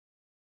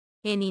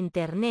En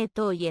Internet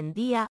hoy en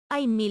día,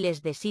 hay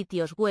miles de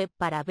sitios web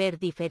para ver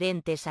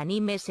diferentes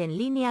animes en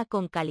línea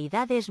con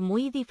calidades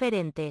muy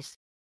diferentes.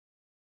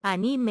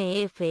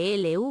 Anime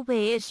FLV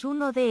es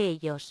uno de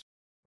ellos.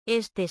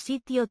 Este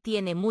sitio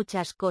tiene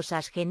muchas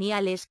cosas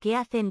geniales que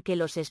hacen que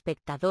los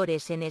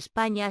espectadores en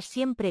España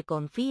siempre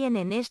confíen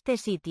en este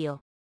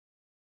sitio.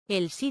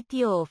 El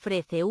sitio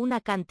ofrece una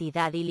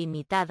cantidad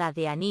ilimitada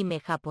de anime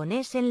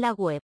japonés en la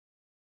web.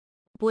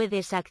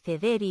 Puedes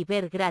acceder y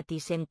ver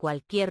gratis en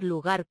cualquier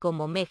lugar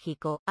como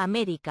México,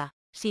 América,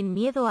 sin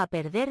miedo a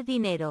perder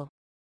dinero.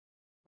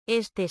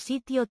 Este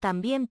sitio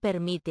también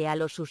permite a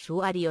los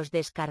usuarios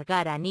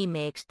descargar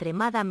anime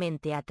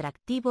extremadamente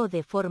atractivo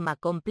de forma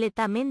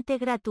completamente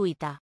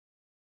gratuita.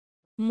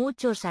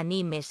 Muchos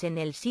animes en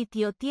el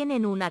sitio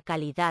tienen una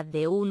calidad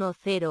de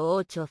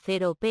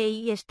 1080p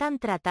y están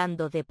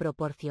tratando de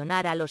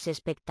proporcionar a los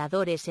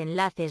espectadores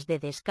enlaces de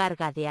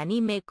descarga de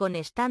anime con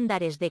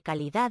estándares de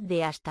calidad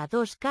de hasta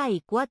 2K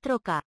y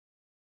 4K.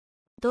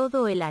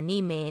 Todo el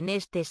anime en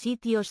este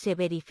sitio se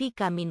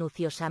verifica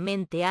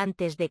minuciosamente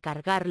antes de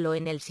cargarlo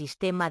en el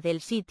sistema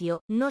del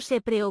sitio. No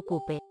se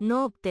preocupe,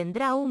 no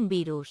obtendrá un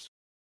virus.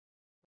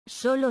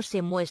 Solo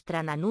se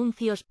muestran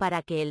anuncios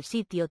para que el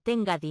sitio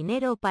tenga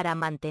dinero para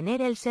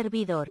mantener el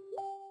servidor.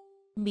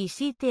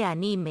 Visite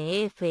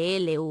Anime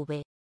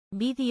FLV.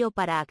 Vídeo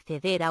para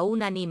acceder a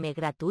un anime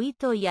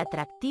gratuito y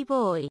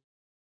atractivo hoy.